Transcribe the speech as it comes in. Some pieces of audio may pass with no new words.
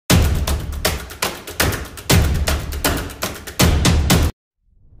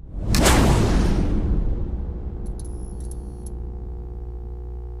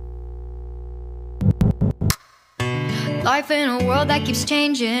Life in a world that keeps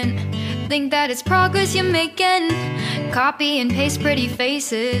changing. Think that it's progress you're making. Copy and paste pretty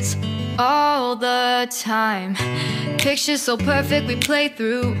faces all the time. Pictures so perfect we play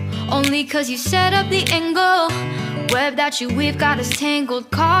through, only cause you set up the angle. Web that you weave got us tangled,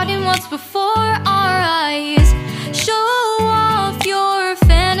 caught in what's before our eyes. Show off your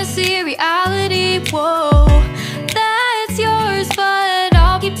fantasy reality, whoa, that's yours, but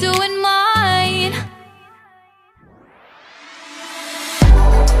I'll keep doing mine.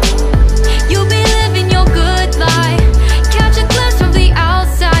 You'll be living your good life, catch a glimpse from the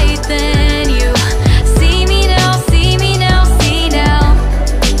outside, then you see me now, see me now, see now.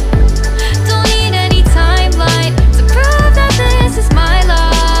 Don't need any timeline to prove that this is my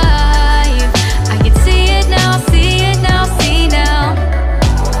life. I can see it now, see it now, see now.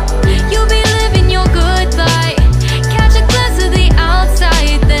 You'll be living your good life, catch a glimpse of the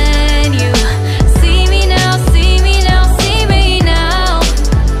outside, then you see me now, see me now, see me now.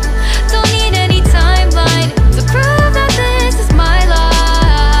 Don't need any timeline to prove that this is my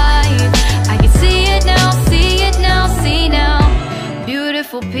life. I can see it now, see it now, see now.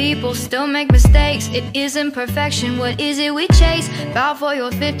 Beautiful people still make mistakes. It isn't perfection, what is it we chase? Bow for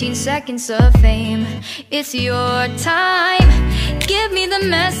your 15 seconds of fame. It's your time. Give me the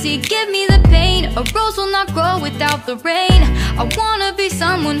messy, give me the pain. A rose will not grow without the rain. I wanna be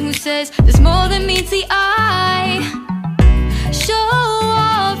someone who says there's more than meets the eye. Show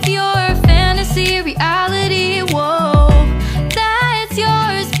off your fantasy reality, whoa, that's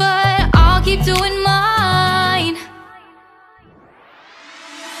yours, but I'll keep doing mine.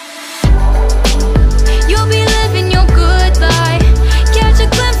 You'll be living your good life, catch a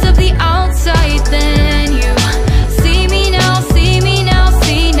glimpse of the outside, then you see me now, see me now,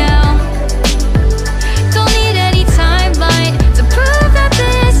 see now. Don't need any timeline to prove that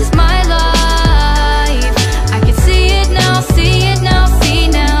this is my life. I can see it now, see it now, see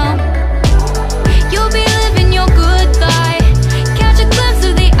now. You'll be living your good life, catch a glimpse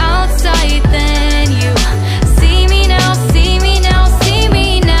of the outside, then you see me now, see me now, see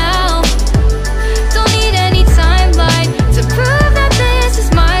me now. Don't need any timeline to prove that this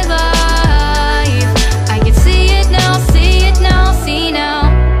is my life. I can see it now, see it now, see now.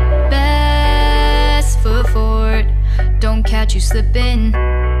 Best foot forward, don't catch you slipping.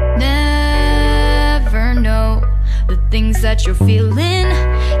 Never know the things that you're feeling.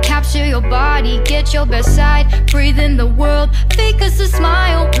 Capture your body, get your best side. Breathe in the world, fake us a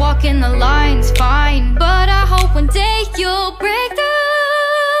smile. Walking the lines, fine, but I hope one day you'll break through.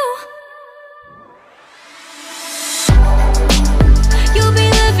 You'll be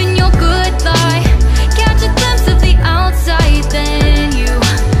living your good life, catch a glimpse of the outside, then you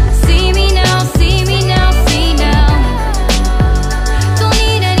see me now, see me now, see now. Don't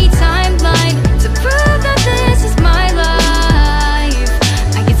need any timeline to prove that this is my life.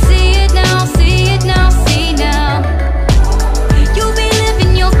 I can see it now, see it now, see now. You'll be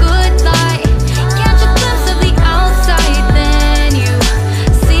living your good life, catch a glimpse of the outside, then you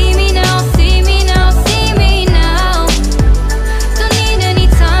see me now, see me now, see me now. Don't need any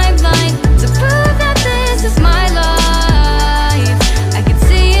timeline to prove that this is my life. I can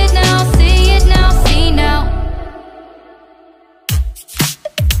see it now, see it now, see now.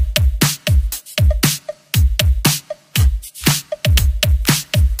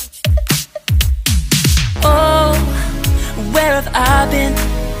 Oh, where have I been?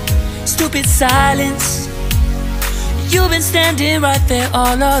 Stupid silence. You've been standing right there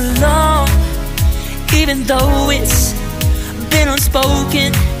all along, even though it's been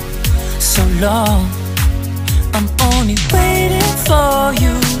unspoken so long. I'm only waiting for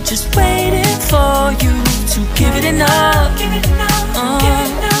you, just waiting for you to give it enough.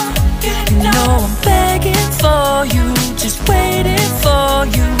 You know I'm begging for you, just waiting for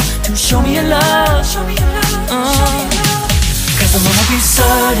you to show me your love. Cause I wanna be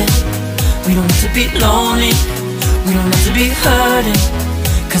certain we don't have to be lonely, we don't have to be hurting.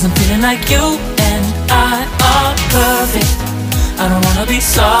 Cause I'm feeling like you and I are perfect. I don't wanna be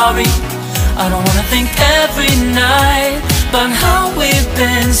sorry, I don't wanna think every night about how we've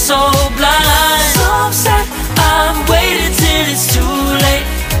been so blind. So upset, I'm waiting till it's too late.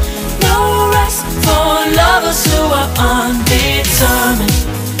 No rest for lovers who are undetermined.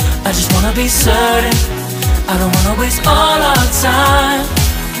 I just wanna be certain, I don't wanna waste all our time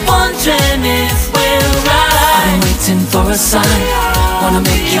wondering if we're right. I've been waiting for a sign, wanna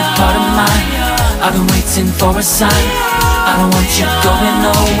make you part of mine. I've been waiting for a sign, I don't want you going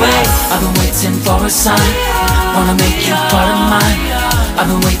away. I've been waiting for a sign, wanna make you part of mine. I've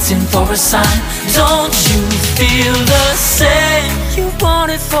been waiting for a sign. Don't you feel the same? You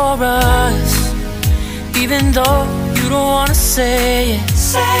want it for us, Even though you don't wanna say it,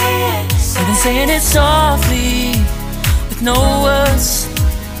 you've been saying it softly with no words.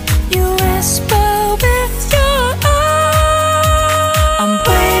 You whisper with your eyes. I'm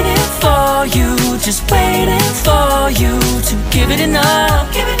waiting for you, just waiting for you to give it enough.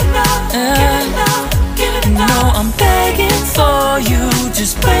 No, I'm begging for you,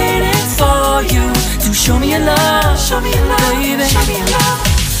 just waiting for you to show me your love, baby.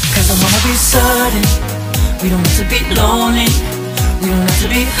 Cause I wanna be certain we don't have to be lonely, we don't have to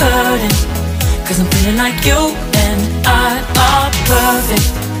be hurting. Cause I'm feeling like you and I are perfect.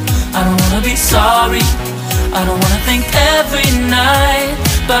 I don't wanna be sorry, I don't wanna think every night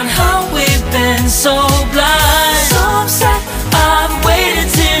about how we've been so blind. So upset, I've waited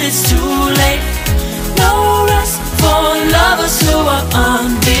till it's too late. No rest for lovers who are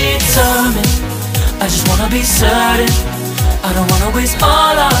undetermined. I just wanna be certain, I don't wanna waste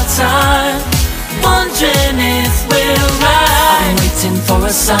all our time wondering if we're right. I've been waiting for a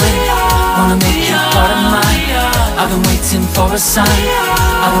sign, wanna make you part of mine. I've been waiting for a sign,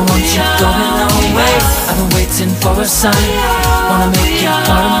 I don't want you going away. I've been waiting for a sign, wanna make you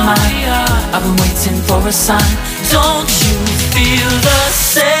part of mine. I've been waiting for a sign. Don't you feel the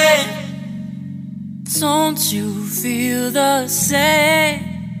same? Don't you feel the same?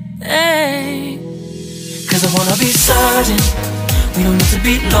 Cause I wanna be certain we don't have to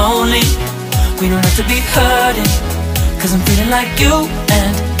be lonely, we don't have to be hurting. Cause I'm feeling like you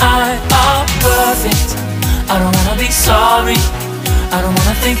and I are perfect. I don't wanna be sorry, I don't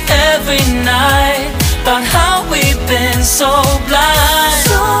wanna think every night about how we've been so blind.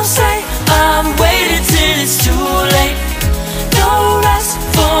 Some say I've waited till it's too late. No rest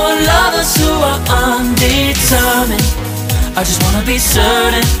for lovers who are undetermined. I just wanna be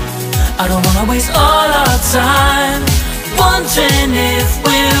certain, I don't wanna waste all our time wondering if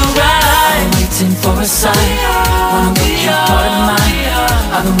we're right. I've been waiting for a sign, wanna make you part of mine.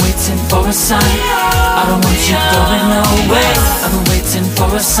 I've been waiting for a sign, I don't want you going away. I've been waiting for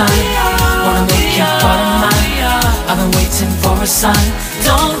a sign, wanna make you part of mine. I've been waiting for a sign.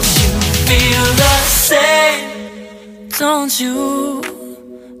 Don't you feel the same? Don't you,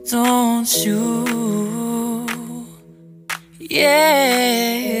 don't you,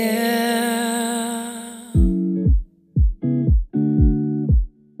 yeah.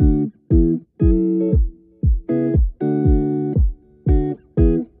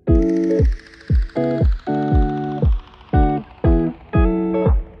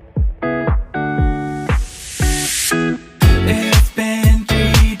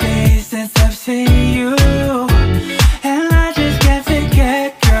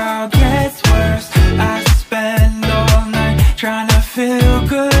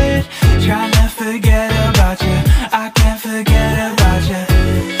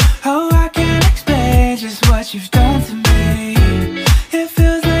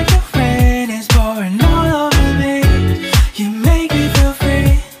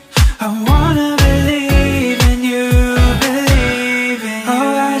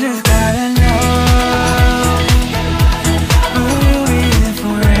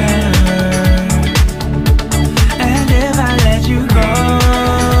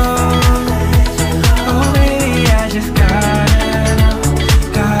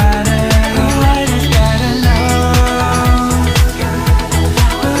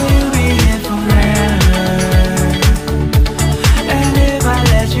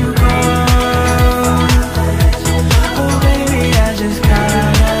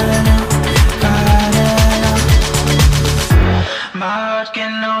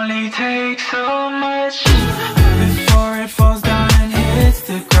 can only take so much.